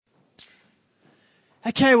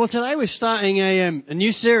Okay, well today we're starting a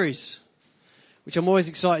new series, which I'm always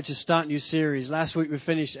excited to start new series. Last week we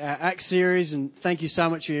finished our Acts series, and thank you so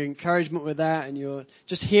much for your encouragement with that, and you're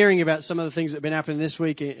just hearing about some of the things that have been happening this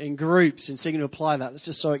week in groups and seeking to apply that. That's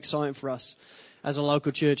just so exciting for us as a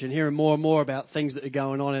local church, and hearing more and more about things that are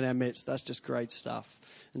going on in our midst. That's just great stuff,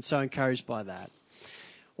 and so encouraged by that.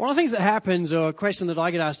 One of the things that happens, or a question that I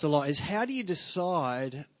get asked a lot, is how do you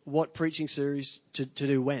decide what preaching series to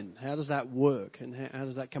do when? How does that work, and how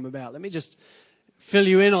does that come about? Let me just fill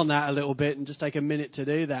you in on that a little bit and just take a minute to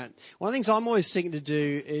do that. One of the things I'm always seeking to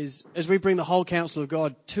do is, as we bring the whole counsel of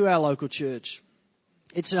God to our local church,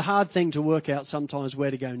 it's a hard thing to work out sometimes where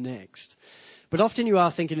to go next. But often you are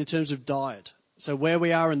thinking in terms of diet. So where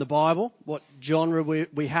we are in the Bible, what genre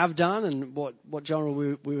we have done and what genre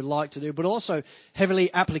we would like to do, but also heavily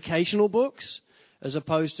applicational books as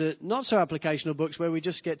opposed to not so applicational books where we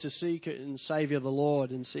just get to seek and Saviour the Lord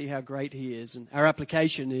and see how great He is. And our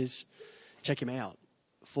application is check Him out,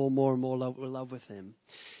 fall more and more in love with Him.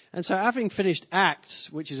 And so having finished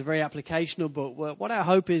Acts, which is a very applicational book, what our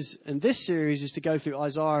hope is in this series is to go through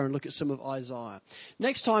Isaiah and look at some of Isaiah.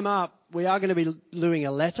 Next time up, we are going to be doing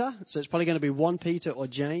a letter. So it's probably going to be 1 Peter or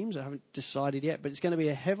James. I haven't decided yet, but it's going to be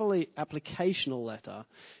a heavily applicational letter.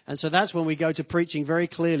 And so that's when we go to preaching very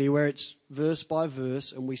clearly where it's verse by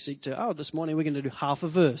verse and we seek to, this morning we're going to do half a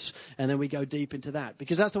verse and then we go deep into that.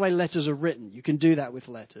 Because that's the way letters are written. You can do that with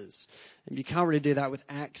letters. And you can't really do that with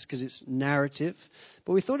Acts because it's narrative.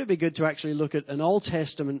 But we thought it'd be good to actually look at an Old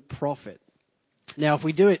Testament prophet. Now, if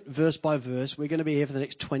we do it verse by verse, we're going to be here for the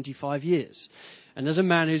next 25 years. And as a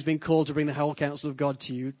man who's been called to bring the whole counsel of God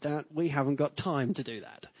to you, that we haven't got time to do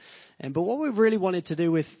that. But what we really wanted to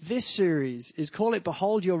do with this series is call it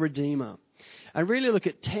Behold Your Redeemer. And really look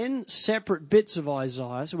at 10 separate bits of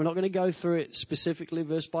Isaiah. So we're not going to go through it specifically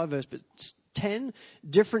verse by verse, but 10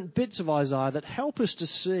 different bits of Isaiah that help us to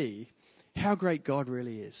see how great God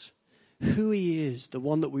really is. Who He is, the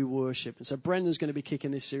one that we worship. And so Brendan's going to be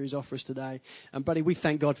kicking this series off for us today. And buddy, we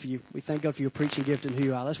thank God for you. We thank God for your preaching gift and who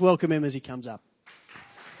you are. Let's welcome him as he comes up.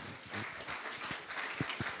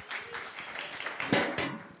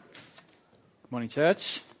 Morning,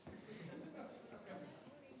 church.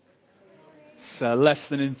 It's a less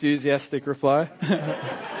than enthusiastic reply.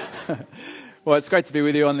 Well, it's great to be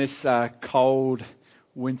with you on this cold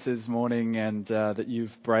winter's morning, and that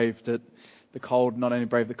you've braved it. The cold, not only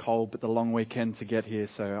braved the cold, but the long weekend to get here.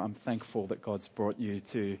 So I'm thankful that God's brought you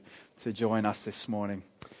to join us this morning.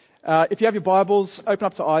 If you have your Bibles, open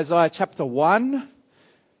up to Isaiah chapter 1.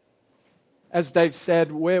 As Dave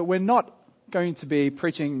said, we're not going to be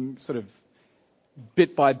preaching sort of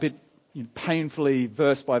bit by bit, painfully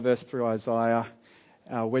verse by verse through Isaiah.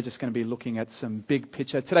 We're just going to be looking at some big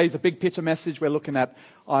picture. Today's a big picture message. We're looking at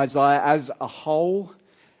Isaiah as a whole.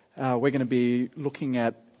 We're going to be looking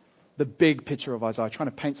at the big picture of Isaiah, trying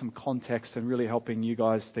to paint some context and really helping you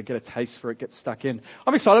guys to get a taste for it, get stuck in.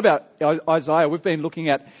 I'm excited about Isaiah. We've been looking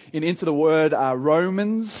at into the word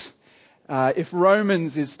Romans. If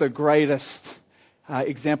Romans is the greatest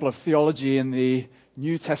example of theology in the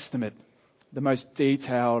New Testament, the most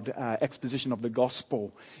detailed exposition of the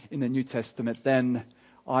gospel in the New Testament, then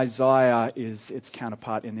Isaiah is its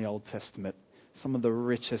counterpart in the Old Testament. Some of the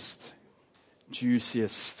richest,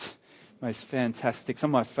 juiciest, most fantastic,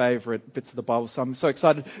 some of my favorite bits of the Bible. So I'm so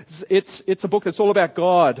excited. It's a book that's all about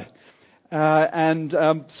God.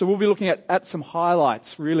 So we'll be looking at some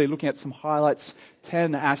highlights, really looking at some highlights,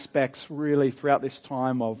 10 aspects really throughout this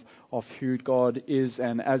time of who God is.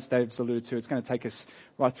 And as Dave's alluded to, it's going to take us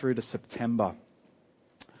right through to September.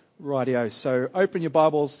 Rightio. So open your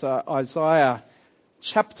Bibles, Isaiah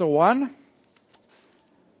chapter 1.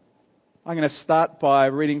 I'm going to start by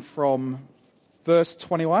reading from verse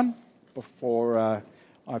 21 before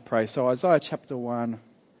I pray. So Isaiah chapter 1,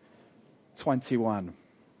 21.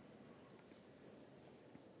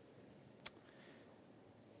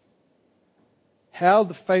 How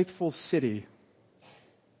the faithful city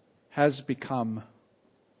has become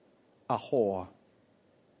a whore.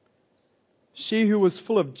 She who was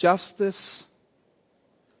full of justice,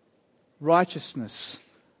 righteousness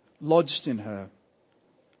lodged in her,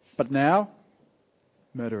 but now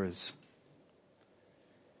murderers.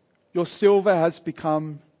 Your silver has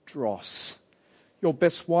become dross, your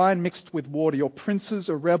best wine mixed with water. Your princes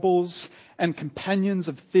are rebels and companions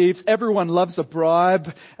of thieves. Everyone loves a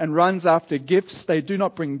bribe and runs after gifts. They do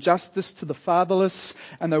not bring justice to the fatherless,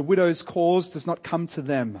 and the widow's cause does not come to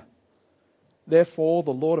them. Therefore,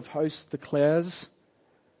 the Lord of hosts declares,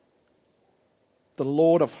 the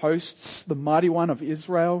Lord of hosts, the mighty one of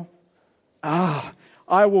Israel, I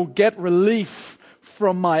will get relief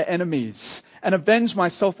from my enemies and avenge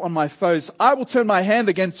myself on my foes. I will turn my hand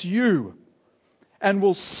against you and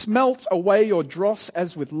will smelt away your dross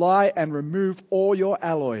as with lye and remove all your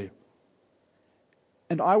alloy.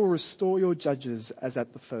 And I will restore your judges as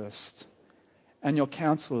at the first, and your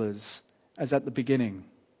counselors as at the beginning.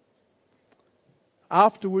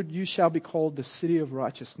 Afterward you shall be called the city of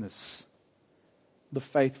righteousness, the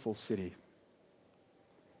faithful city.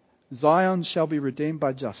 Zion shall be redeemed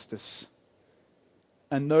by justice,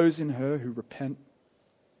 and those in her who repent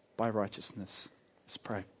by righteousness. Let's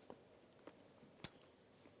pray.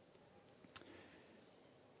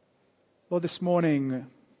 Lord, this morning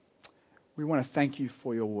we want to thank you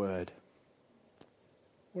for your word.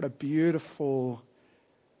 What a beautiful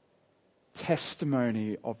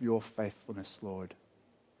testimony of your faithfulness, Lord.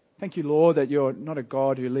 Thank you, Lord, that you're not a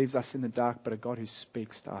God who leaves us in the dark, but a God who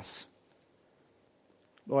speaks to us.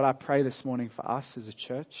 Lord, I pray this morning for us as a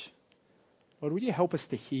church. Lord, would you help us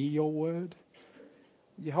to hear your word?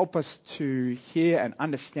 Would you help us to hear and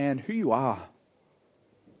understand who you are?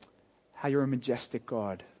 How you're a majestic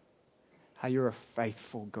God. How you're a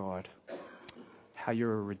faithful God. How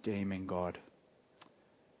you're a redeeming God.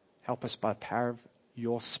 Help us by the power of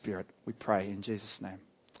your Spirit, we pray in Jesus' name.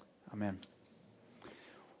 Amen.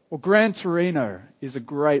 Well, Gran Torino is a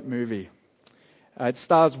great movie. It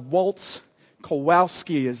stars Walt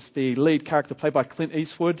Kowalski as the lead character, played by Clint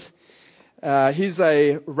Eastwood. He's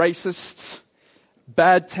a racist,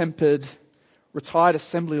 bad-tempered, retired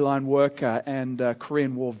assembly line worker and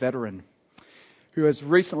Korean War veteran who has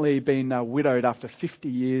recently been widowed after 50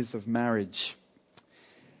 years of marriage.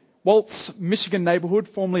 Walt's Michigan neighborhood,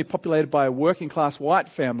 formerly populated by working-class white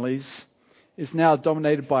families, is now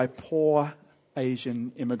dominated by poor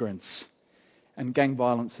Asian immigrants, and gang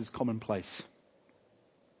violence is commonplace.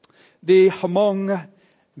 The Hamong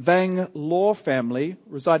Vang Law family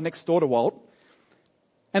reside next door to Walt,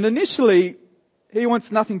 and initially he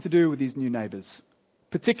wants nothing to do with his new neighbours,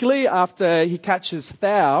 particularly after he catches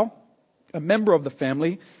Thao, a member of the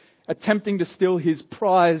family, attempting to steal his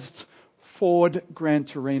prized Ford Gran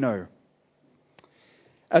Torino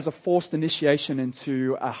as a forced initiation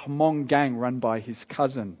into a Hmong gang run by his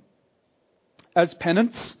cousin. As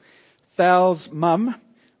penance, Thao's mum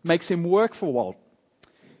makes him work for Walt,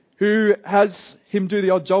 who has him do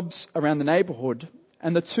the odd jobs around the neighbourhood,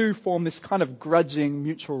 and the two form this kind of grudging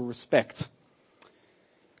mutual respect.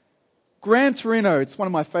 Gran Torino, it's one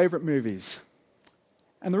of my favourite movies.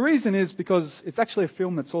 And the reason is because it's actually a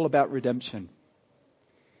film that's all about redemption.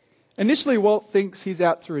 Initially, Walt thinks he's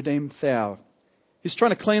out to redeem Thao. He's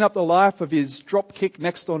trying to clean up the life of his dropkick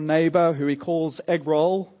next-door neighbour, who he calls Egg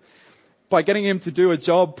Roll, by getting him to do a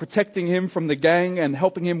job protecting him from the gang and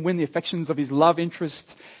helping him win the affections of his love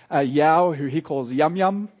interest, Yao, who he calls Yum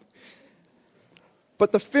Yum.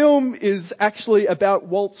 But the film is actually about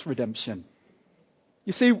Walt's redemption.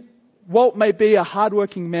 You see, Walt may be a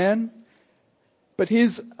hard-working man, but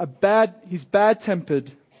he's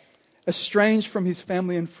bad-tempered, estranged from his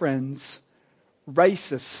family and friends,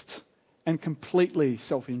 racist, and completely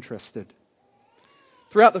self-interested.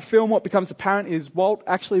 Throughout the film, what becomes apparent is Walt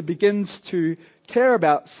actually begins to care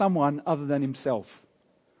about someone other than himself.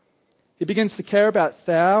 He begins to care about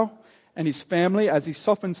Thao and his family as he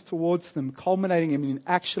softens towards them, culminating in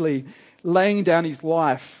actually laying down his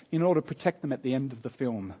life in order to protect them at the end of the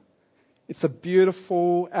film. It's a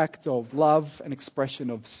beautiful act of love and expression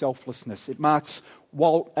of selflessness. It marks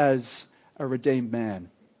Walt as a redeemed man.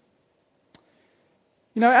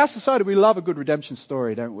 You know, our society, we love a good redemption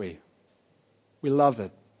story, don't we? We love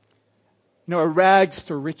it. You know, a rags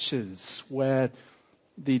to riches, where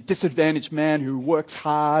the disadvantaged man who works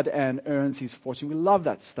hard and earns his fortune. We love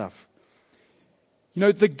that stuff. You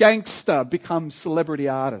know, the gangster becomes celebrity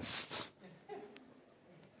artist.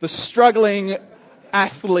 The struggling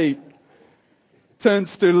athlete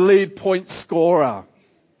turns to lead point scorer.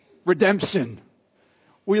 Redemption.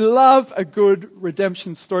 We love a good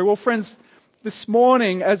redemption story. Well, friends, this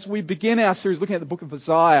morning, as we begin our series looking at the book of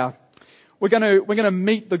Isaiah, we're going to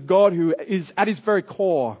meet the God who is at his very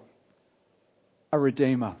core a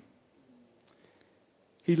redeemer.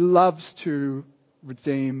 He loves to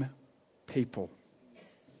redeem people.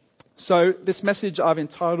 So this message I've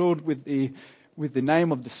entitled with the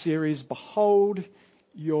name of the series, Behold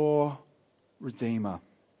Your Redeemer.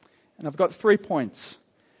 And I've got 3 points.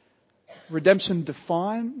 Redemption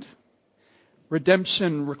defined,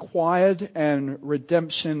 redemption required, and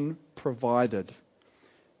redemption provided.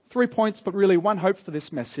 3 points, but really one hope for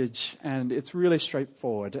this message, and it's really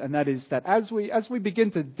straightforward. And that is that as we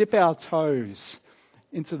begin to dip our toes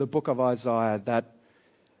into the book of Isaiah,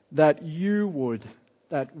 that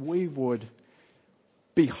we would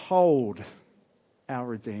behold our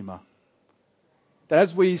Redeemer. that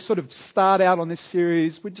as we sort of start out on this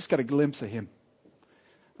series, we just get a glimpse of him.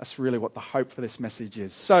 That's really what the hope for this message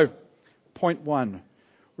is. So, point 1,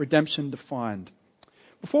 redemption defined.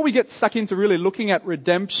 Before we get stuck into really looking at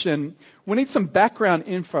redemption, we need some background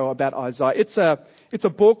info about Isaiah. It's a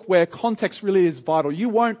book where context really is vital. You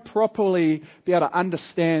won't properly be able to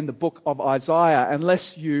understand the book of Isaiah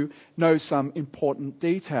unless you know some important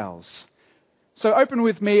details. So open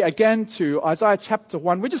with me again to Isaiah chapter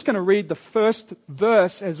 1. We're just going to read the first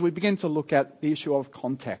verse as we begin to look at the issue of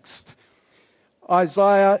context.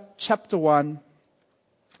 Isaiah chapter 1,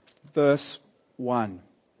 verse 1.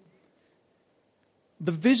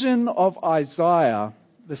 The vision of Isaiah,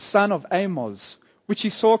 the son of Amos, which he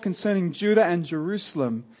saw concerning Judah and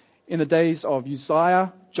Jerusalem in the days of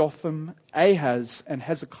Uzziah, Jotham, Ahaz, and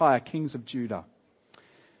Hezekiah, kings of Judah.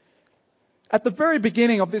 At the very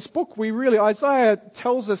beginning of this book, Isaiah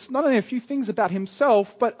tells us not only a few things about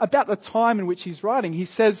himself, but about the time in which he's writing. He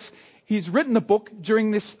says he's written the book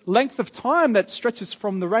during this length of time that stretches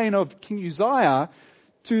from the reign of King Uzziah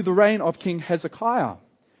to the reign of King Hezekiah.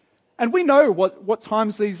 And we know what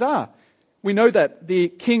times these are. We know that the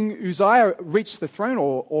King Uzziah reached the throne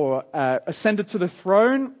or ascended to the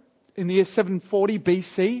throne in the year 740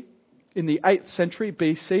 BC, in the 8th century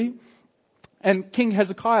BC. And King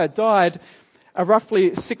Hezekiah died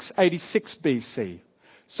roughly 686 BC.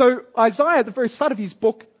 So Isaiah, at the very start of his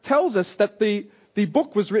book, tells us that the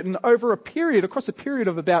book was written across a period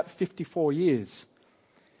of about 54 years.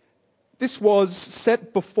 This was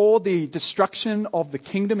set before the destruction of the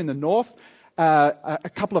kingdom in the north. A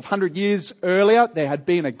couple of hundred years earlier, there had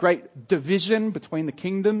been a great division between the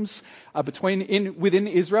kingdoms within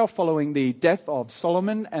Israel following the death of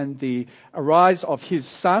Solomon and the rise of his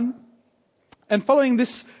son. And following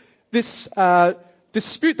this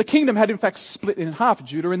dispute, the kingdom had in fact split in half,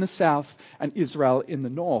 Judah in the south and Israel in the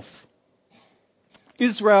north.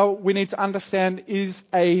 Israel, we need to understand, is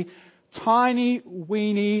a tiny,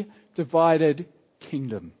 weeny, divided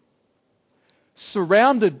kingdom,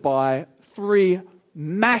 surrounded by 3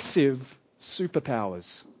 massive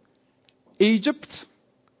superpowers: Egypt,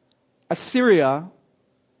 Assyria,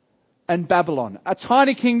 and Babylon. A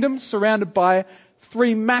tiny kingdom surrounded by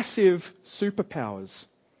 3 massive superpowers.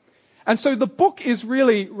 And so the book is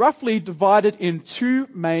really roughly divided in 2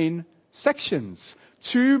 main sections,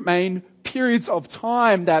 2 main periods of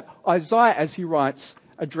time that Isaiah, as he writes,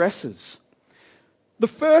 addresses. The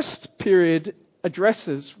first period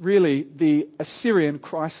addresses really the Assyrian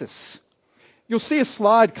crisis. You'll see a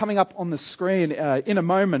slide coming up on the screen in a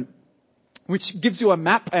moment, which gives you a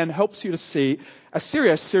map and helps you to see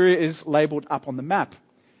Assyria. Assyria is labelled up on the map.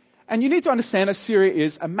 And you need to understand Assyria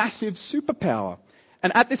is a massive superpower.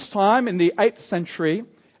 And at this time, in the 8th century,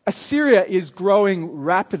 Assyria is growing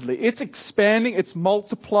rapidly. It's expanding, it's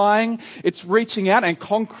multiplying, it's reaching out and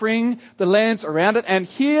conquering the lands around it. And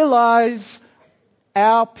here lies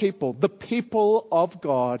our people, the people of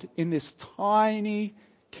God, in this tiny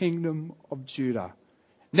kingdom of Judah.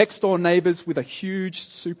 Next door neighbours with a huge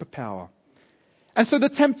superpower. And so the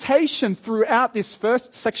temptation throughout this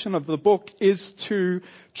first section of the book is to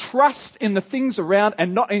trust in the things around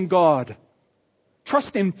and not in God.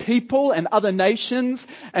 Trust in people and other nations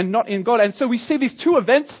and not in God. And so we see these 2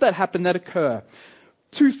 events that happen, that occur.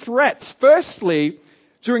 2 threats. Firstly,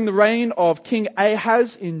 during the reign of King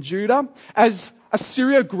Ahaz in Judah, as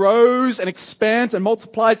Assyria grows and expands and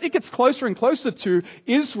multiplies, it gets closer and closer to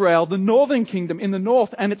Israel, the northern kingdom in the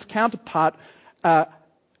north, and its counterpart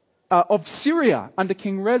of Syria under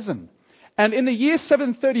King Rezin. And in the year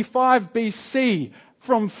 735 BC,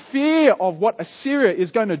 from fear of what Assyria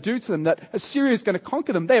is going to do to them, that Assyria is going to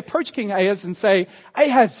conquer them, they approach King Ahaz and say,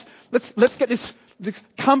 Ahaz, let's get this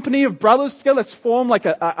company of brothers together, let's form like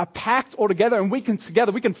a pact all together, and we can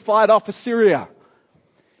fight off Assyria.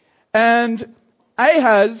 And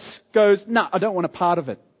Ahaz goes, no, I don't want a part of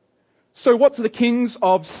it. So what do the kings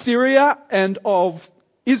of Syria and of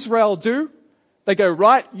Israel do? They go,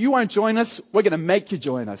 right, you won't join us, we're going to make you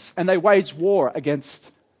join us. And they wage war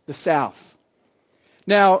against the south.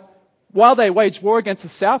 Now, while they wage war against the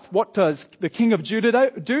south, what does the king of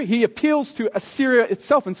Judah do? He appeals to Assyria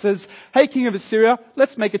itself and says, hey, king of Assyria,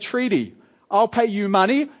 let's make a treaty. I'll pay you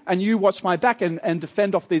money and you watch my back and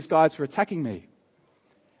defend off these guys who are attacking me.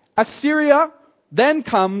 Assyria then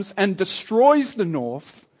comes and destroys the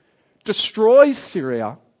north, destroys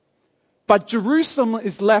Syria, but Jerusalem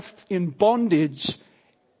is left in bondage,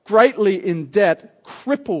 greatly in debt,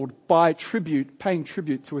 crippled by paying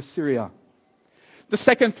tribute to Assyria. The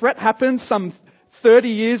second threat happens some 30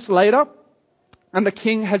 years later under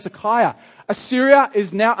King Hezekiah. Assyria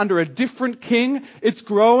is now under a different king. It's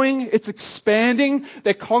growing, it's expanding.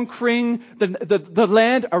 They're conquering the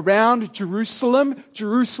land around Jerusalem.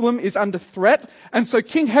 Jerusalem is under threat. And so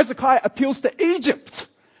King Hezekiah appeals to Egypt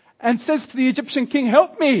and says to the Egyptian king,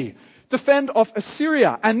 help me defend off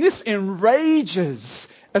Assyria. And this enrages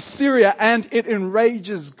Assyria and it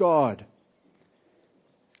enrages God.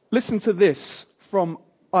 Listen to this from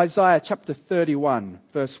Isaiah chapter 31,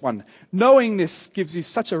 verse 1. Knowing this gives you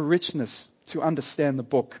such a richness to understand the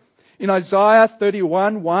book. In Isaiah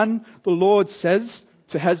 31:1, the Lord says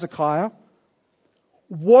to Hezekiah,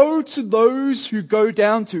 woe to those who go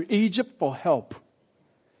down to Egypt for help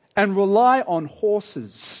and rely on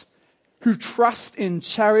horses, who trust in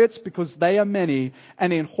chariots because they are many,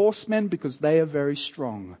 and in horsemen because they are very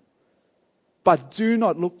strong. But do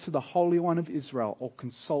not look to the Holy One of Israel or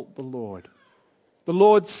consult the Lord. The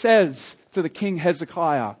Lord says to the king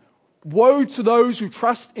Hezekiah, woe to those who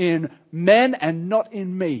trust in men and not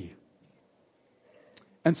in me.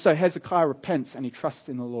 And so Hezekiah repents and he trusts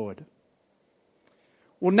in the Lord.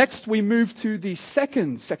 Well, next we move to the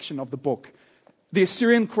second section of the book. The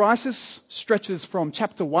Assyrian crisis stretches from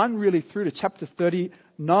chapter 1 really through to chapter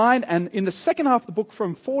 39. And in the second half of the book,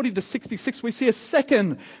 from 40 to 66, we see a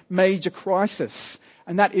second major crisis.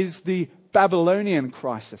 And that is the Babylonian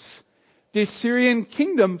crisis. The Assyrian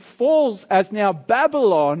kingdom falls as now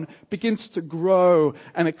Babylon begins to grow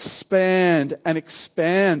and expand and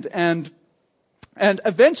expand. And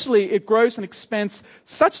eventually it grows and expands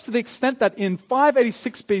such to the extent that in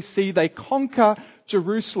 586 BC they conquer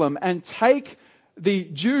Jerusalem and take the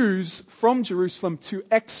Jews from Jerusalem to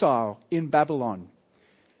exile in Babylon.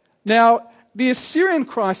 Now, the Assyrian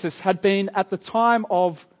crisis had been at the time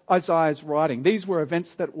of Isaiah's writing. These were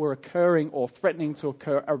events that were occurring or threatening to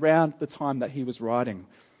occur around the time that he was writing.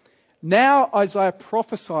 Now Isaiah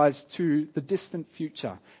prophesies to the distant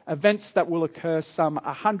future, events that will occur some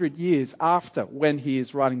 100 years after when he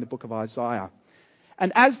is writing the book of Isaiah.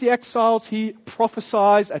 And as the exiles he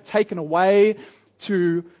prophesies are taken away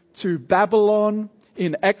to Babylon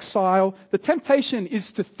in exile, the temptation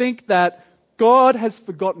is to think that God has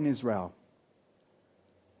forgotten Israel.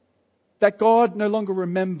 That God no longer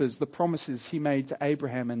remembers the promises he made to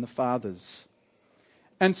Abraham and the fathers.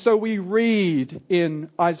 And so we read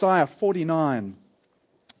in Isaiah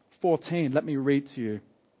 49:14. Let me read to you.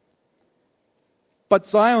 But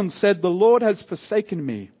Zion said, the Lord has forsaken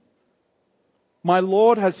me. My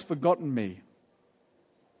Lord has forgotten me.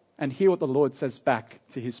 And hear what the Lord says back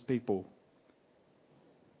to his people.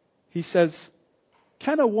 He says,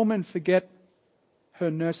 can a woman forget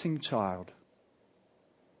her nursing child,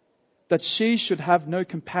 that she should have no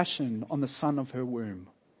compassion on the son of her womb?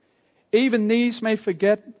 Even these may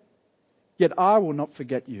forget, yet I will not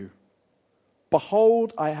forget you.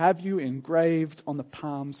 Behold, I have you engraved on the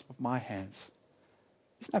palms of my hands.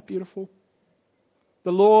 Isn't that beautiful?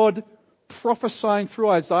 The Lord, prophesying through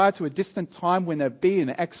Isaiah to a distant time when they'd be in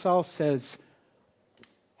exile, says,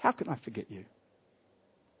 how can I forget you?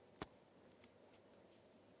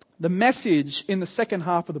 The message in the second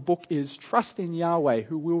half of the book is trust in Yahweh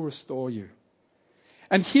who will restore you.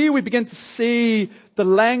 And here we begin to see the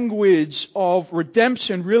language of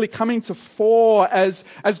redemption really coming to fore as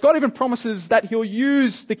God even promises that he'll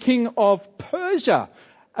use the king of Persia,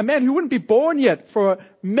 a man who wouldn't be born yet for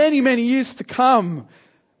many, many years to come,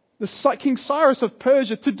 the King Cyrus of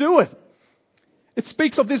Persia, to do it. It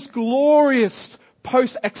speaks of this glorious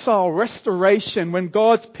post-exile restoration when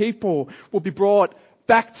God's people will be brought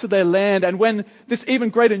back to their land, and when this even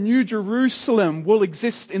greater New Jerusalem will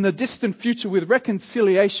exist in the distant future with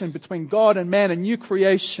reconciliation between God and man, a new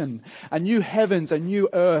creation, a new heavens, a new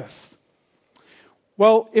earth.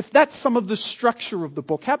 Well, if that's some of the structure of the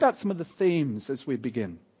book, how about some of the themes as we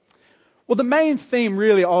begin? Well, the main theme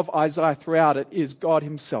really of Isaiah throughout it is God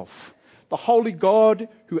himself, the holy God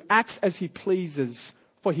who acts as he pleases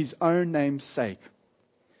for his own name's sake.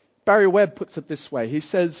 Barry Webb puts it this way. He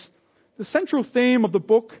says, the central theme of the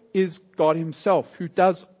book is God himself, who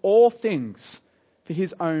does all things for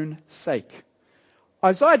his own sake.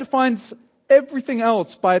 Isaiah defines everything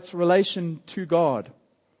else by its relation to God,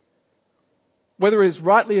 whether it is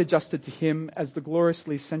rightly adjusted to him as the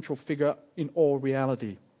gloriously central figure in all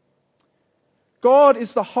reality. God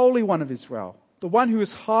is the Holy One of Israel, the one who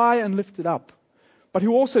is high and lifted up, but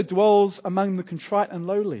who also dwells among the contrite and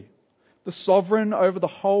lowly, the sovereign over the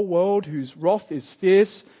whole world, whose wrath is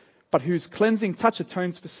fierce, but whose cleansing touch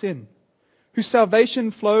atones for sin, whose salvation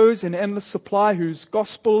flows in endless supply, whose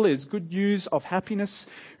gospel is good news of happiness,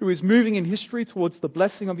 who is moving in history towards the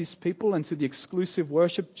blessing of his people and to the exclusive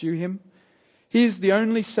worship due him. He is the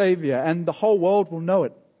only Saviour, and the whole world will know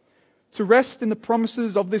it. To rest in the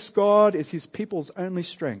promises of this God is his people's only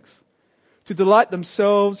strength. To delight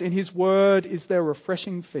themselves in his word is their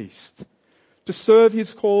refreshing feast. To serve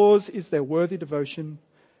his cause is their worthy devotion,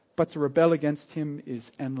 but to rebel against him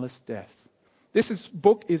is endless death. This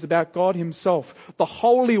book is about God himself, the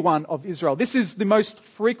Holy One of Israel. This is the most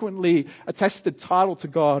frequently attested title to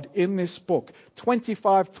God in this book,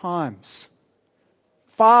 25 times.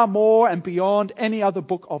 Far more and beyond any other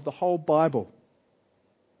book of the whole Bible.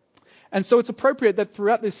 And so it's appropriate that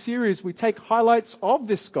throughout this series we take highlights of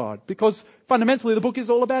this God, because fundamentally the book is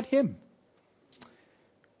all about him.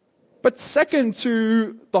 But second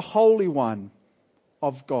to the Holy One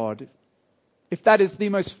of God, if that is the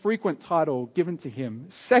most frequent title given to him,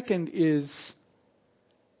 second is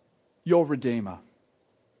your Redeemer.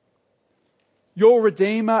 Your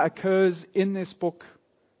Redeemer occurs in this book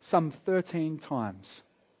some 13 times.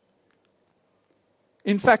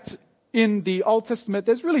 In fact, in the Old Testament,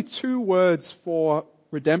 there's really two words for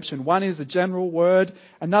redemption. One is a general word,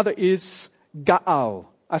 another is Ga'al,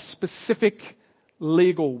 a specific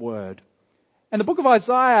legal word. And the book of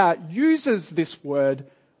Isaiah uses this word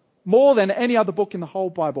more than any other book in the whole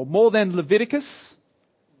Bible, more than Leviticus,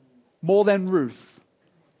 more than Ruth,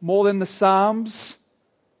 more than the Psalms.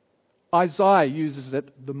 Isaiah uses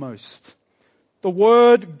it the most. The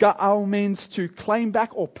word Ga'al means to claim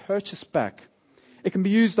back or purchase back. It can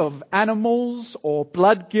be used of animals or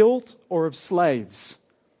blood guilt or of slaves.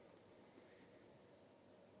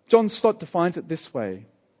 John Stott defines it this way.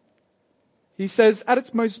 He says, at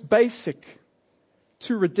its most basic,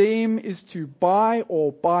 to redeem is to buy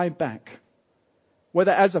or buy back,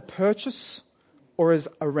 whether as a purchase or as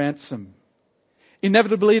a ransom.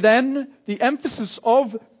 Inevitably then, the emphasis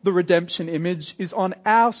of the redemption image is on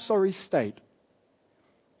our sorry state,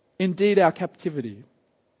 indeed our captivity,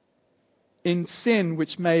 in sin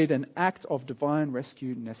which made an act of divine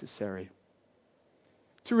rescue necessary.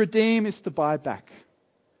 To redeem is to buy back,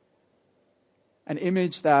 an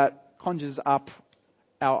image that conjures up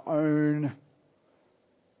our own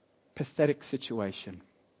pathetic situation,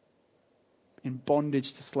 in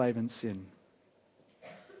bondage to slave and sin.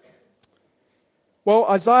 Well,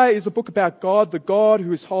 Isaiah is a book about God, the God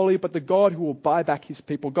who is holy, but the God who will buy back his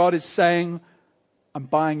people. God is saying, I'm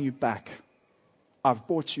buying you back. I've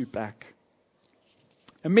bought you back.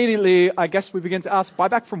 Immediately, I guess we begin to ask, buy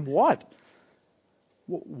back from what?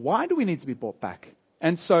 Why do we need to be bought back?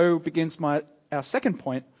 And so begins our second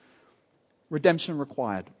point, redemption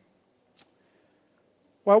required.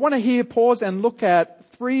 Well, I want to here pause and look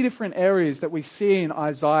at three different areas that we see in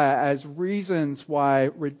Isaiah as reasons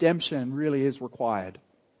why redemption really is required.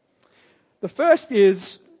 The first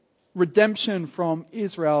is redemption from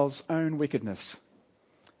Israel's own wickedness.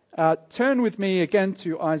 Turn with me again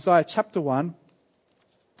to Isaiah chapter 1,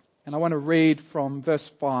 and I want to read from verse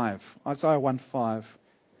 5, Isaiah 1:5.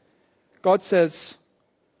 God says,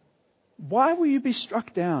 "Why will you be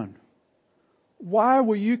struck down? Why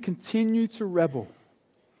will you continue to rebel?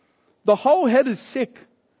 The whole head is sick,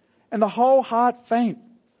 and the whole heart faint.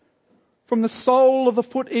 From the sole of the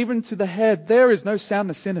foot even to the head, there is no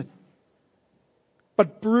soundness in it,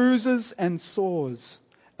 but bruises and sores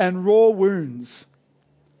and raw wounds.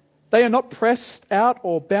 They are not pressed out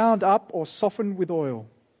or bound up or softened with oil."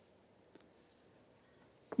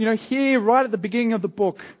 You know, here, right at the beginning of the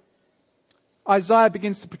book, Isaiah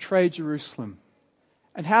begins to portray Jerusalem.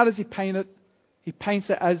 And how does he paint it? He paints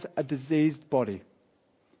it as a diseased body.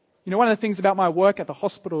 You know, one of the things about my work at the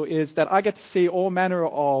hospital is that I get to see all manner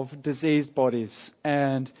of diseased bodies.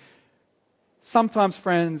 And sometimes,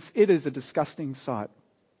 friends, it is a disgusting sight.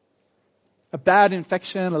 A bad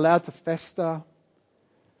infection allowed to fester.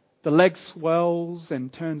 The leg swells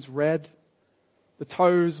and turns red. The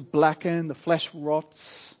toes blacken, the flesh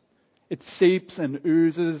rots. It seeps and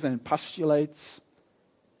oozes and pustulates.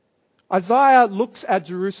 Isaiah looks at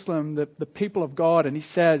Jerusalem, the people of God, and he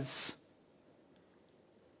says,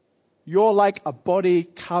 you're like a body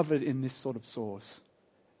covered in this sort of sores.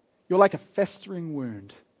 You're like a festering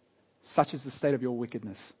wound. Such is the state of your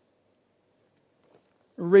wickedness.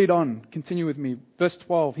 Read on, continue with me. Verse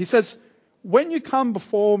 12. He says, when you come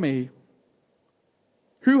before me,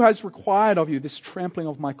 who has required of you this trampling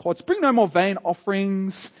of my courts? Bring no more vain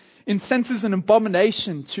offerings. Incense is an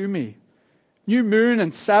abomination to me. New moon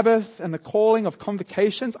and Sabbath and the calling of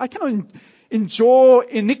convocations. I cannot endure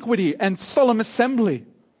iniquity and solemn assembly.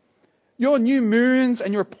 Your new moons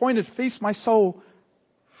and your appointed feasts my soul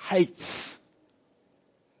hates.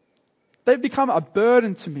 They've become a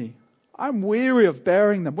burden to me. I'm weary of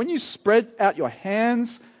bearing them. When you spread out your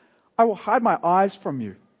hands, I will hide my eyes from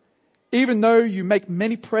you. Even though you make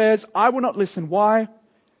many prayers, I will not listen. Why?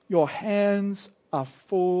 Your hands are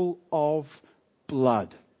full of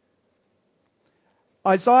blood.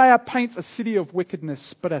 Isaiah paints a city of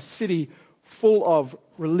wickedness, but a city full of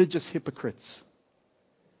religious hypocrites.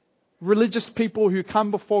 Religious people who come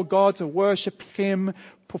before God to worship Him,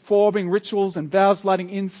 performing rituals and vows, lighting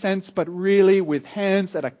incense, but really with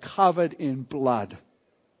hands that are covered in blood.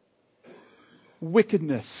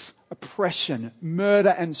 Wickedness, oppression, murder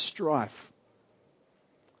and strife.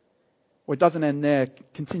 Well, it doesn't end there.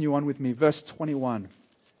 Continue on with me. Verse 21,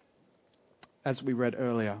 as we read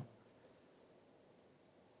earlier.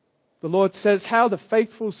 The Lord says, how the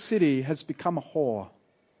faithful city has become a whore.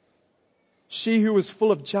 She who was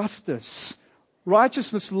full of justice,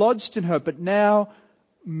 righteousness lodged in her, but now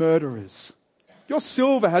murderers. Your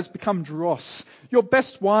silver has become dross, your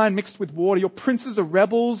best wine mixed with water. Your princes are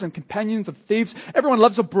rebels and companions of thieves. Everyone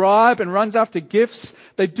loves a bribe and runs after gifts.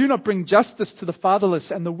 They do not bring justice to the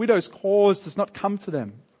fatherless, and the widow's cause does not come to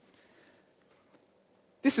them.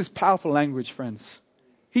 This is powerful language, friends.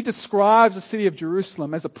 He describes the city of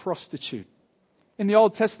Jerusalem as a prostitute. In the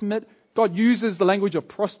Old Testament, God uses the language of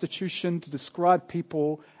prostitution to describe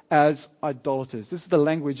people as idolaters. This is the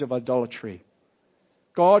language of idolatry.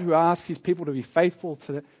 God who asks His people to be faithful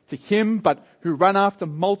to Him, but who run after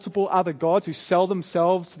multiple other gods, who sell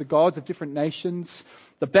themselves to the gods of different nations.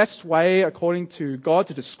 The best way, according to God,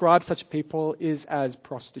 to describe such people is as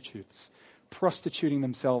prostitutes, prostituting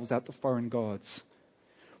themselves out to foreign gods.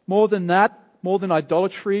 More than that, more than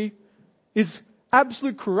idolatry, is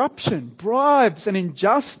absolute corruption, bribes and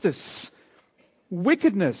injustice,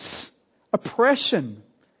 wickedness, oppression.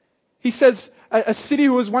 He says a city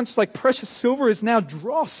who was once like precious silver is now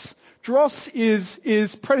dross. Dross is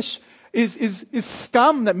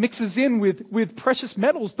scum that mixes in with precious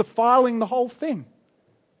metals, defiling the whole thing.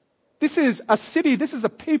 This is a city, this is a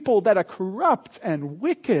people that are corrupt and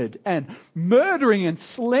wicked and murdering and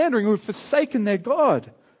slandering, who have forsaken their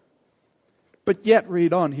God. But yet,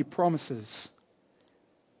 read on, He promises,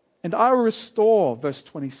 and I will restore, verse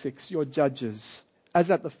 26, your judges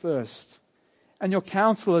as at the first, and your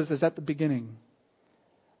counselors as at the beginning.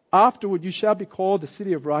 Afterward you shall be called the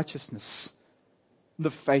city of righteousness,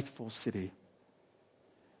 the faithful city.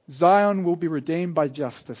 Zion will be redeemed by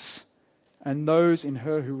justice, and those in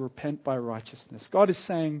her who repent by righteousness. God is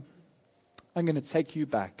saying, I'm going to take you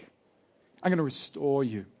back. I'm going to restore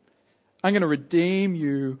you. I'm going to redeem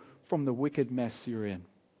you from the wicked mess you're in.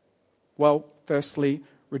 Well, firstly,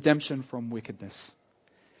 redemption from wickedness.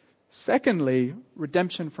 Secondly,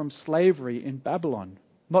 redemption from slavery in Babylon.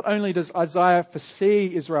 Not only does Isaiah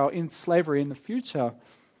foresee Israel in slavery in the future,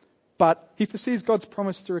 but he foresees God's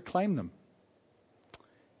promise to reclaim them.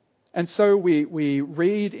 And so we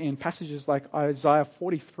read in passages like Isaiah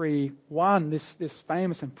 43:1, this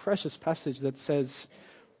famous and precious passage that says,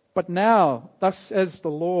 but now, thus says the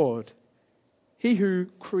Lord, He who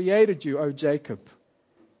created you, O Jacob,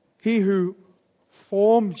 He who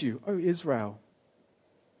formed you, O Israel,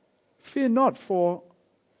 fear not, for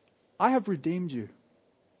I have redeemed you.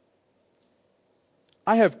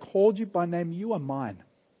 I have called you by name, you are mine.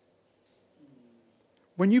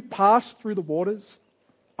 When you pass through the waters,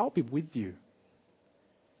 I'll be with you.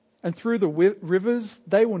 And through the rivers,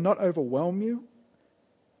 they will not overwhelm you.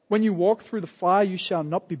 When you walk through the fire, you shall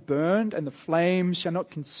not be burned, and the flames shall not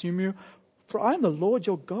consume you. For I am the Lord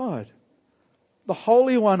your God, the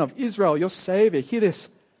Holy One of Israel, your Savior. Hear this.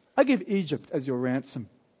 I give Egypt as your ransom,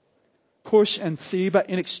 Cush and Seba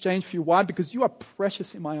in exchange for you. Why? Because you are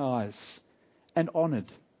precious in my eyes and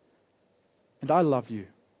honored, and I love you.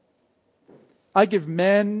 I give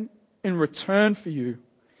men in return for you,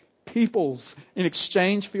 peoples in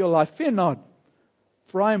exchange for your life. Fear not,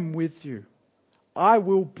 for I am with you. I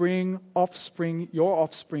will bring offspring, your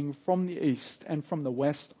offspring from the east, and from the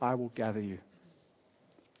west I will gather you.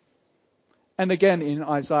 And again in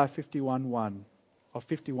Isaiah 51:1 or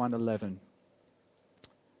 51:11,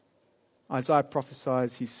 Isaiah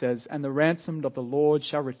prophesies, he says, and the ransomed of the Lord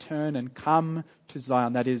shall return and come to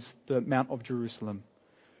Zion, that is the Mount of Jerusalem,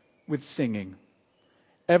 with singing.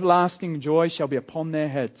 Everlasting joy shall be upon their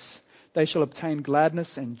heads. They shall obtain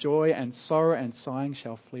gladness and joy, and sorrow and sighing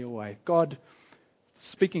shall flee away. God,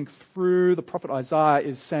 speaking through the prophet Isaiah,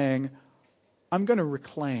 is saying, I'm going to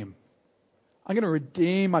reclaim. I'm going to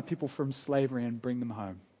redeem my people from slavery and bring them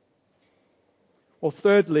home. Well,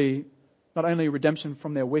 thirdly, not only redemption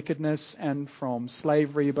from their wickedness and from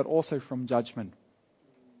slavery, but also from judgment.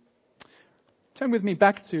 Turn with me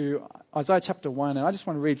back to Isaiah chapter 1, and I just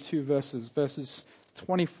want to read two verses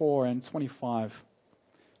 24 and 25.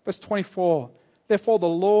 Verse 24, therefore the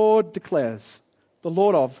Lord declares, the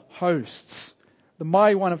Lord of hosts, the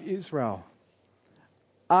mighty one of Israel,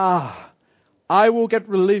 I I will get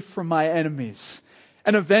relief from my enemies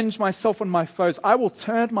and avenge myself on my foes. I will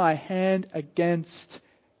turn my hand against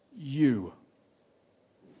you.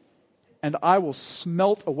 And I will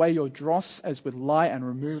smelt away your dross as with lye and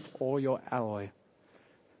remove all your alloy.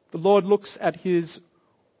 The Lord looks at his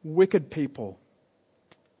wicked people,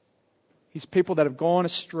 his people that have gone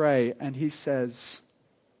astray, and he says,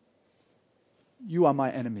 you are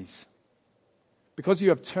my enemies. Because you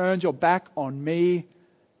have turned your back on me,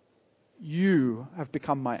 you have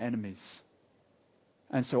become my enemies.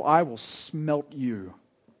 And so I will smelt you.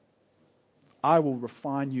 I will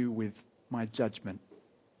refine you with my judgment.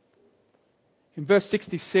 In verse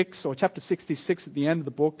 66, or chapter 66 at the end of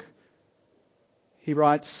the book, he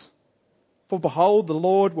writes, for behold, the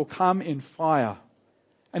Lord will come in fire,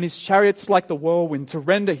 and his chariots like the whirlwind, to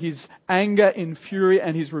render his anger in fury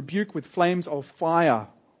and his rebuke with flames of fire.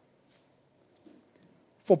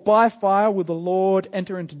 For by fire will the Lord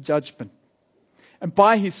enter into judgment, and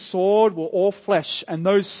by his sword will all flesh, and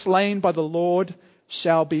those slain by the Lord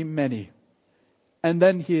shall be many. And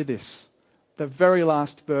then hear this, the very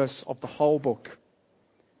last verse of the whole book.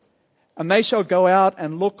 And they shall go out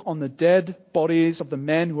and look on the dead bodies of the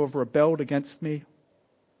men who have rebelled against me.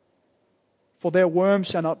 For their worm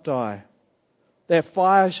shall not die, their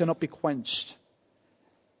fire shall not be quenched,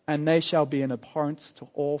 and they shall be an abhorrence to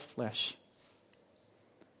all flesh.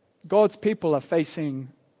 God's people are facing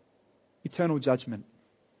eternal judgment.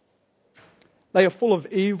 They are full of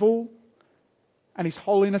evil, and his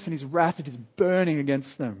holiness and his wrath, it is burning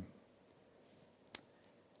against them.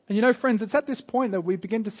 And you know, friends, it's at this point that we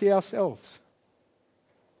begin to see ourselves.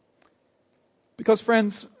 Because,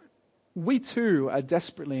 friends, we too are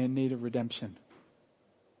desperately in need of redemption.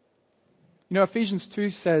 You know, Ephesians 2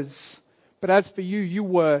 says, but as for you, you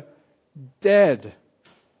were dead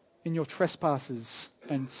in your trespasses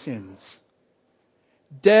and sins.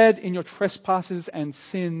 Dead in your trespasses and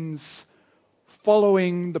sins,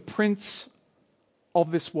 following the prince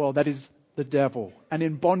of this world, that is the devil, and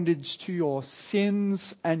in bondage to your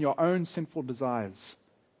sins and your own sinful desires.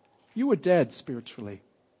 You were dead spiritually,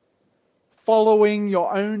 following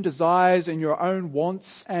your own desires and your own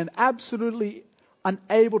wants, and absolutely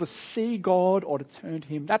unable to see God or to turn to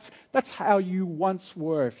him. That's how you once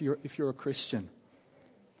were if you're a Christian.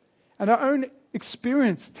 And our own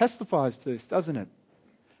experience testifies to this, doesn't it?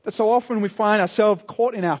 That so often we find ourselves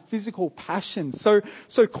caught in our physical passions,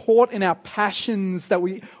 so caught in our passions that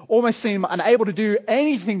we almost seem unable to do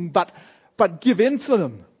anything but give in to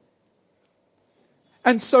them.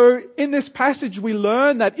 And so in this passage we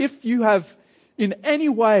learn that if you have in any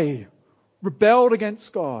way rebelled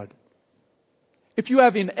against God, if you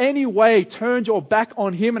have in any way turned your back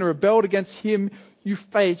on him and rebelled against him, you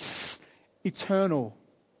face eternal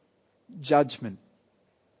judgment.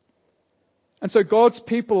 And so God's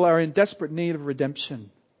people are in desperate need of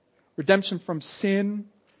redemption. Redemption from sin,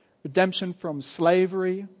 redemption from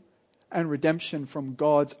slavery, and redemption from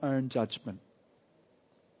God's own judgment.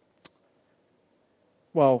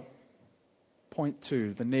 Well, point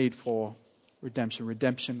 2, the need for redemption.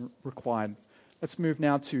 Redemption required. Let's move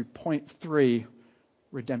now to point 3,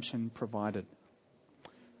 redemption provided.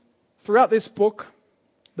 Throughout this book,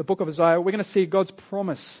 the book of Isaiah, we're going to see God's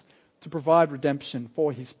promise to provide redemption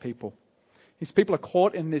for his people. His people are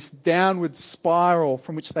caught in this downward spiral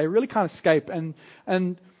from which they really can't escape,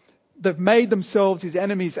 and they've made themselves his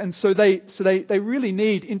enemies, and so they really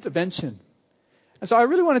need intervention. And so I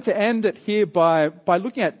really wanted to end it here by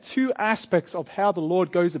looking at 2 aspects of how the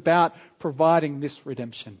Lord goes about providing this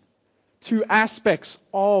redemption. 2 aspects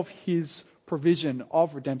of his provision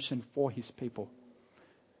of redemption for his people.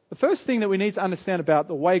 The first thing that we need to understand about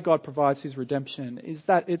the way God provides his redemption is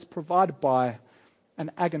that it's provided by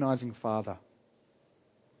an agonizing Father.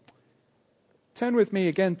 Turn with me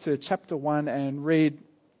again to chapter 1 and read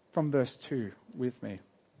from verse 2 with me.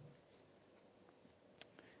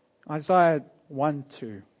 Isaiah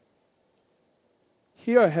 1:2.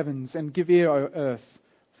 Hear, O heavens, and give ear, O earth,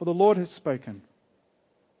 for the Lord has spoken.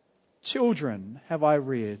 Children have I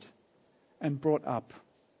reared and brought up,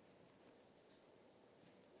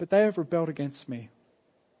 but they have rebelled against me.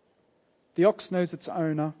 The ox knows its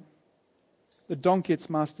owner, the donkey its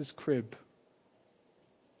master's crib.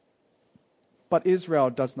 But Israel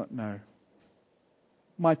does not know.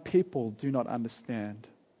 My people do not understand.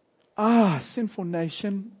 Ah, sinful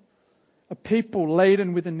nation, a people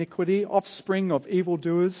laden with iniquity, offspring of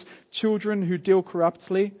evildoers, children who deal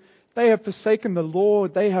corruptly. They have forsaken the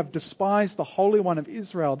Lord. They have despised the Holy One of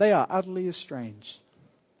Israel. They are utterly estranged.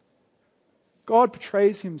 God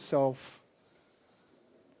portrays himself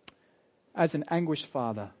as an anguished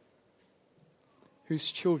father whose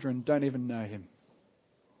children don't even know him.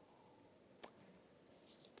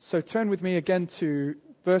 So turn with me again to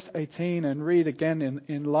verse 18 and read again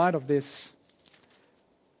in light of this.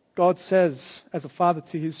 God says, as a father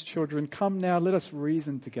to his children, "Come now, let us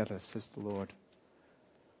reason together," says the Lord.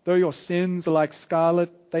 "Though your sins are like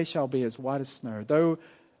scarlet, they shall be as white as snow. Though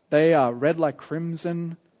they are red like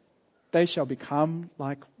crimson, they shall become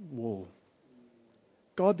like wool."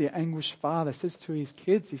 God, the anguished Father, says to his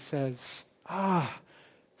kids, he says,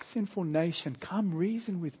 sinful nation, come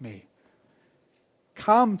reason with me.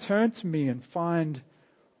 Come, turn to me and find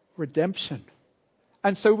redemption.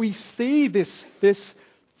 And so we see this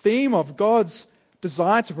theme of God's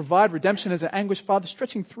desire to provide redemption as an anguished Father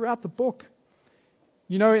stretching throughout the book.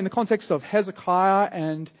 You know, in the context of Hezekiah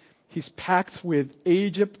and his pact with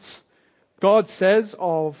Egypt, God says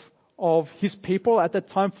of his people at that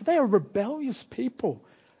time, for they are rebellious people,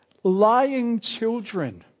 lying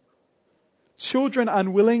children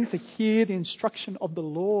unwilling to hear the instruction of the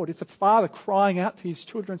Lord. It's a father crying out to his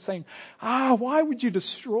children saying, why would you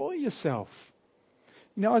destroy yourself?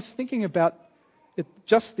 You know, I was thinking about it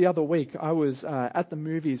just the other week. I was at the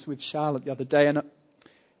movies with Charlotte the other day, and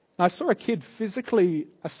I saw a kid physically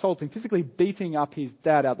beating up his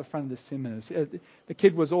dad out the front of the cinemas. The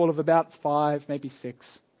kid was all of about 5, maybe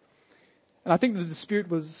 6. And I think the dispute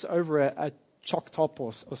was over a chalk top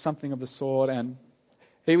or something of the sort, and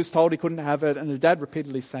he was told he couldn't have it, and the dad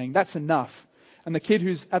repeatedly saying, "That's enough." And the kid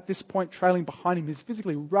who's at this point trailing behind him is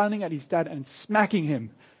physically running at his dad and smacking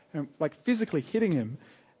him, and like physically hitting him.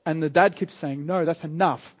 And the dad keeps saying, "No, that's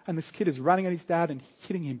enough." And this kid is running at his dad and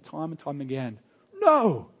hitting him time and time again.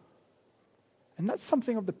 No! And that's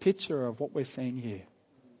something of the picture of what we're seeing here.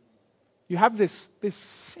 You have this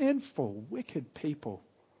sinful, wicked people,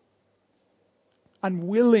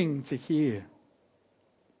 unwilling to hear.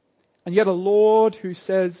 And yet a Lord who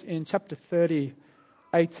says in chapter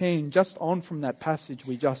 30:18, just on from that passage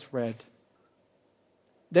we just read,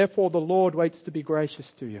 "Therefore the Lord waits to be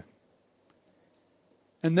gracious to you.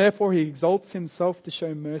 And therefore he exalts himself to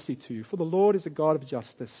show mercy to you. For the Lord is a God of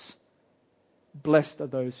justice. Blessed are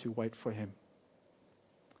those who wait for him."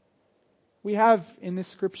 We have in this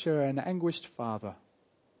scripture an anguished father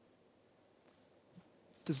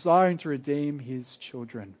desiring to redeem his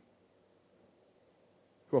children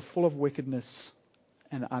who are full of wickedness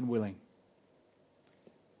and unwilling.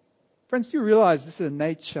 Friends, do you realize this is the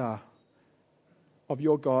nature of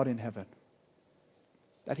your God in heaven?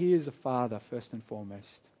 That he is a father first and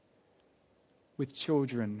foremost, with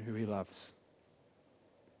children who he loves.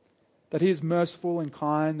 That he is merciful and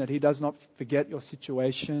kind, that he does not forget your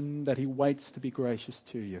situation, that he waits to be gracious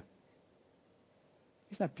to you.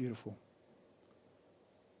 Isn't that beautiful?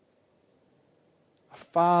 A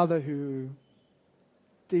father who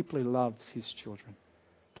deeply loves his children.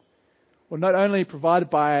 Well, not only provided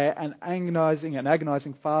by an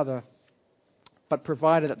agonizing father, but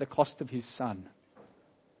provided at the cost of his son,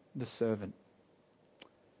 the servant.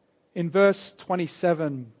 In verse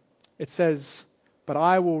 27, it says, "But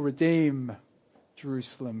I will redeem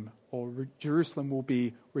Jerusalem," or Jerusalem will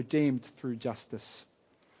be redeemed through justice.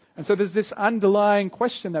 And so there's this underlying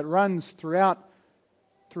question that runs throughout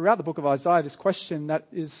the book of Isaiah, this question that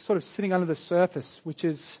is sort of sitting under the surface, which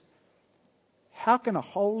is, how can a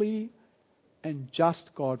holy and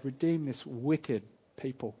just God redeem this wicked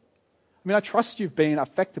people? I mean, I trust you've been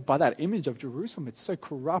affected by that image of Jerusalem. It's so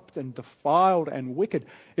corrupt and defiled and wicked.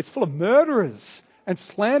 It's full of murderers and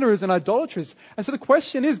slanderers and idolaters. And so the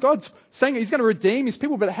question is, God's saying he's going to redeem his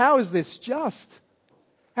people, but how is this just?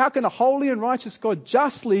 How can a holy and righteous God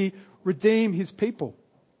justly redeem his people?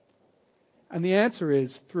 And the answer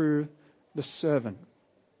is through the servant.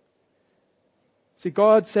 See,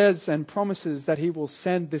 God says and promises that he will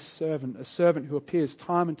send this servant, a servant who appears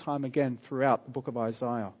time and time again throughout the book of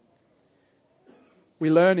Isaiah. We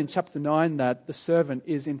learn in chapter 9 that the servant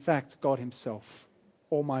is in fact God himself,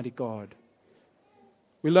 Almighty God.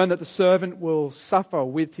 We learn that the servant will suffer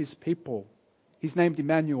with his people. He's named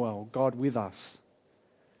Emmanuel, God with us.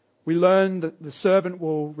 We learn that the servant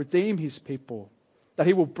will redeem his people, that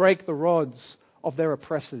he will break the rods of their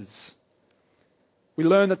oppressors. We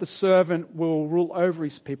learn that the servant will rule over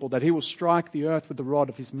his people, that he will strike the earth with the rod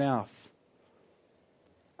of his mouth.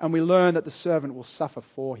 And we learn that the servant will suffer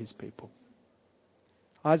for his people.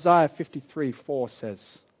 Isaiah 53:4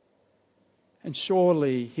 says, "And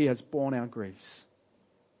surely he has borne our griefs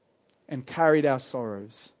and carried our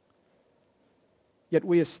sorrows. Yet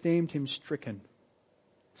we esteemed him stricken,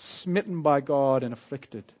 smitten by God and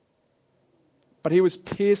afflicted. But he was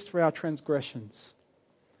pierced for our transgressions.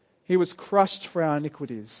 He was crushed for our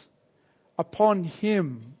iniquities. Upon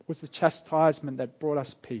him was the chastisement that brought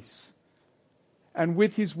us peace. And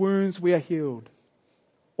with his wounds we are healed.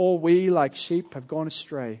 All we like sheep have gone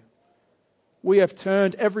astray. We have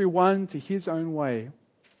turned every one to his own way,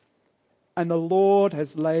 and the Lord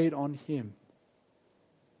has laid on him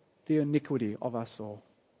the iniquity of us all.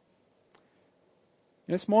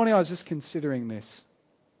 This morning I was just considering this,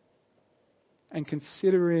 and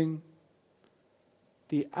considering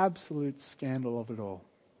the absolute scandal of it all.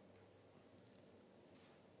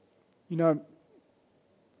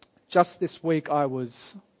 Just this week I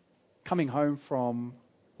was coming home from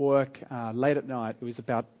work late at night. It was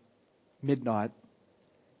about midnight,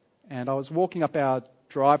 and I was walking up our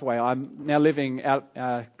driveway. I'm now living out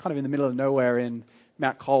kind of in the middle of nowhere in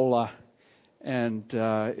Mount Colah, and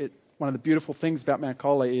one of the beautiful things about Mount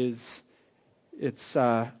Colah is it's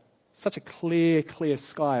such a clear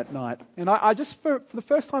sky at night. And I just, for the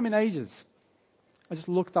first time in ages, I just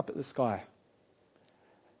looked up at the sky.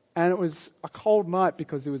 And it was a cold night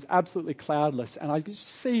because it was absolutely cloudless, and I could just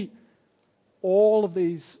see all of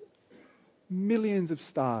these millions of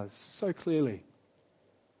stars so clearly.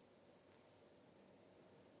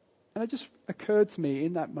 And it just occurred to me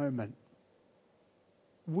in that moment,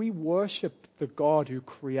 we worship the God who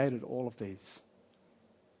created all of these.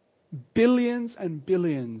 Billions and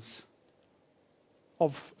billions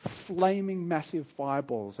of flaming massive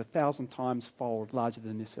fireballs, 1,000 times fold larger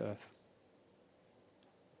than this earth.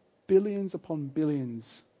 Billions upon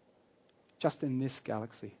billions just in this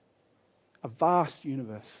galaxy. A vast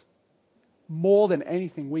universe. More than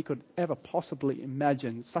anything we could ever possibly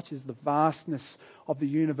imagine, such is the vastness of the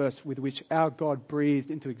universe with which our God breathed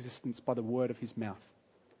into existence by the word of his mouth.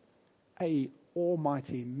 A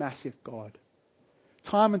almighty, massive God.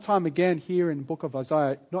 Time and time again here in the book of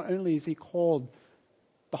Isaiah, not only is he called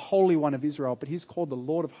the Holy One of Israel, but he's called the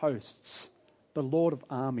Lord of Hosts, the Lord of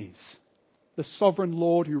Armies, the sovereign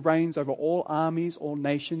Lord who reigns over all armies, all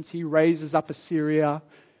nations. He raises up Assyria.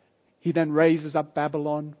 He then raises up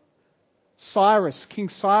Babylon. Cyrus, King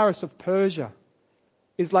Cyrus of Persia,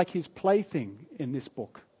 is like his plaything in this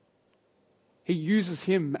book. He uses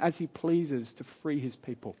him as he pleases to free his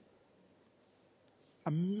people. A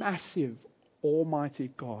massive, almighty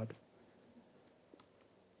God.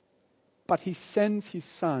 But he sends his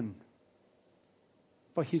Son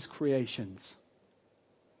for his creations,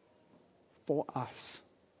 for us,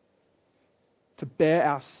 to bear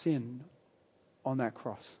our sin on that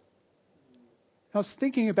cross. I was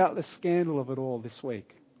thinking about the scandal of it all this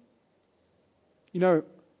week.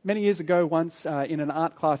 Many years ago, once in an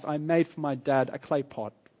art class, I made for my dad a clay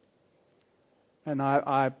pot. And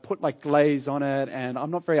I put glaze on it, and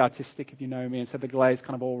I'm not very artistic if you know me, and so the glaze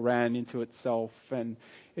kind of all ran into itself, and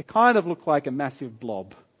it kind of looked like a massive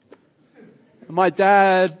blob. And my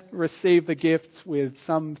dad received the gift with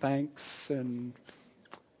some thanks, and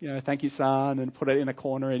thank you, son, and put it in a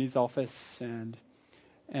corner in his office, and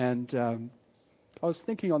I was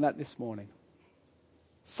thinking on that this morning.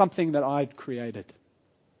 Something that I'd created.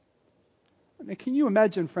 I mean, can you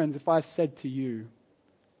imagine, friends, if I said to you,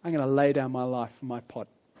 I'm going to lay down my life for my pot?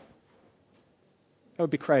 That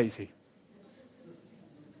would be crazy.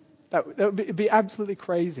 It'd be absolutely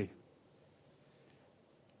crazy.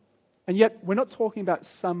 And yet, we're not talking about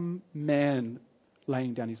some man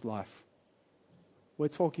laying down his life. We're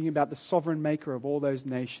talking about the sovereign maker of all those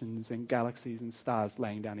nations and galaxies and stars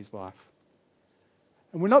laying down his life.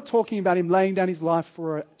 And we're not talking about him laying down his life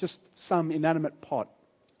for just some inanimate pot.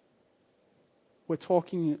 We're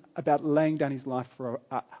talking about laying down his life for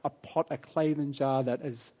a pot, a claven jar that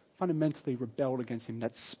has fundamentally rebelled against him,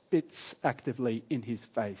 that spits actively in his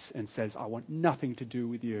face and says, I want nothing to do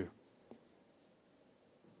with you.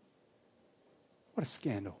 What a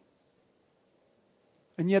scandal.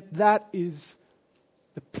 And yet that is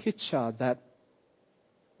the picture that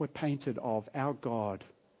we're painted of our God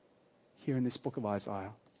here in this book of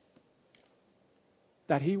Isaiah.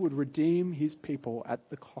 That he would redeem his people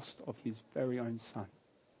at the cost of his very own son.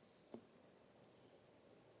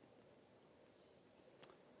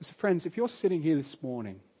 So friends, if you're sitting here this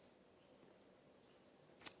morning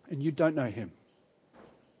and you don't know him,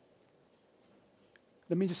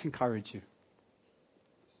 let me just encourage you.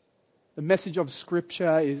 The message of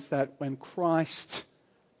Scripture is that when Christ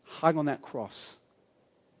hung on that cross,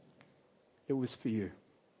 it was for you.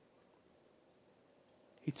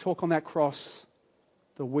 He took on that cross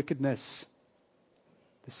the wickedness,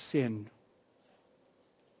 the sin,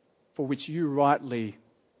 for which you rightly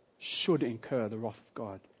should incur the wrath of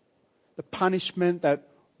God. The punishment that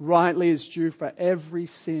rightly is due for every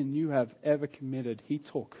sin you have ever committed, he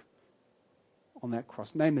took on that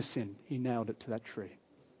cross. Name the sin. He nailed it to that tree.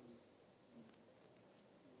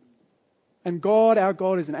 And God, our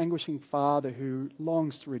God, is an anguishing Father who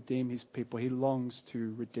longs to redeem his people. He longs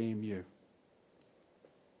to redeem you.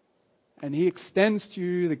 And he extends to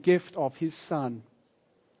you the gift of his Son.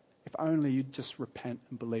 If only you'd just repent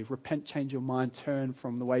and believe. Repent, change your mind, turn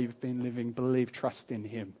from the way you've been living, believe, trust in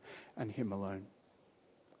him and him alone.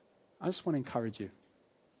 I just want to encourage you.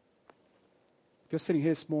 If you're sitting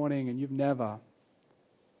here this morning and you've never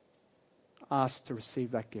asked to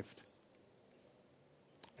receive that gift,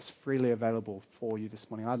 it's freely available for you this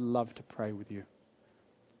morning. I'd love to pray with you.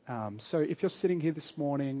 So if you're sitting here this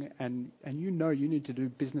morning and you know you need to do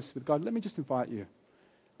business with God, let me just invite you.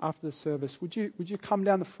 After the service, would you come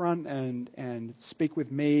down the front and speak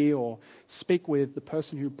with me or speak with the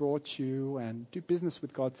person who brought you and do business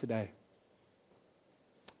with God today?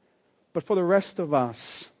 But for the rest of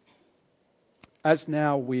us, as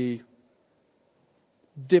now we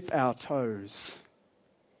dip our toes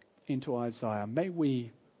into Isaiah, may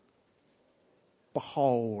we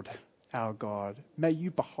behold our God. May you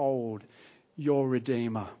behold your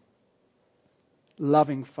Redeemer,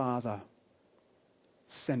 loving Father,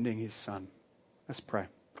 sending his Son. Let's pray.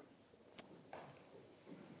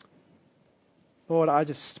 Lord, I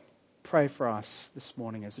just pray for us this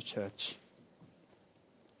morning as a church.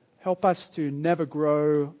 Help us to never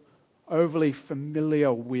grow overly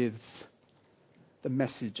familiar with the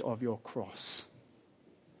message of your cross.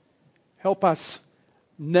 Help us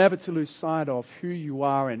never to lose sight of who you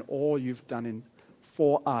are and all you've done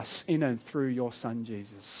for us in and through your Son,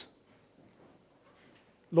 Jesus.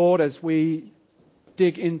 Lord, as we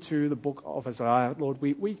dig into the book of Isaiah, Lord,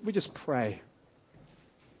 we just pray.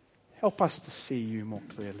 Help us to see you more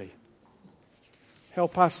clearly.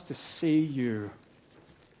 Help us to see you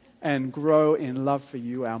and grow in love for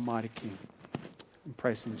you, our mighty King. And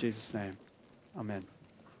praise in Jesus' name. Amen.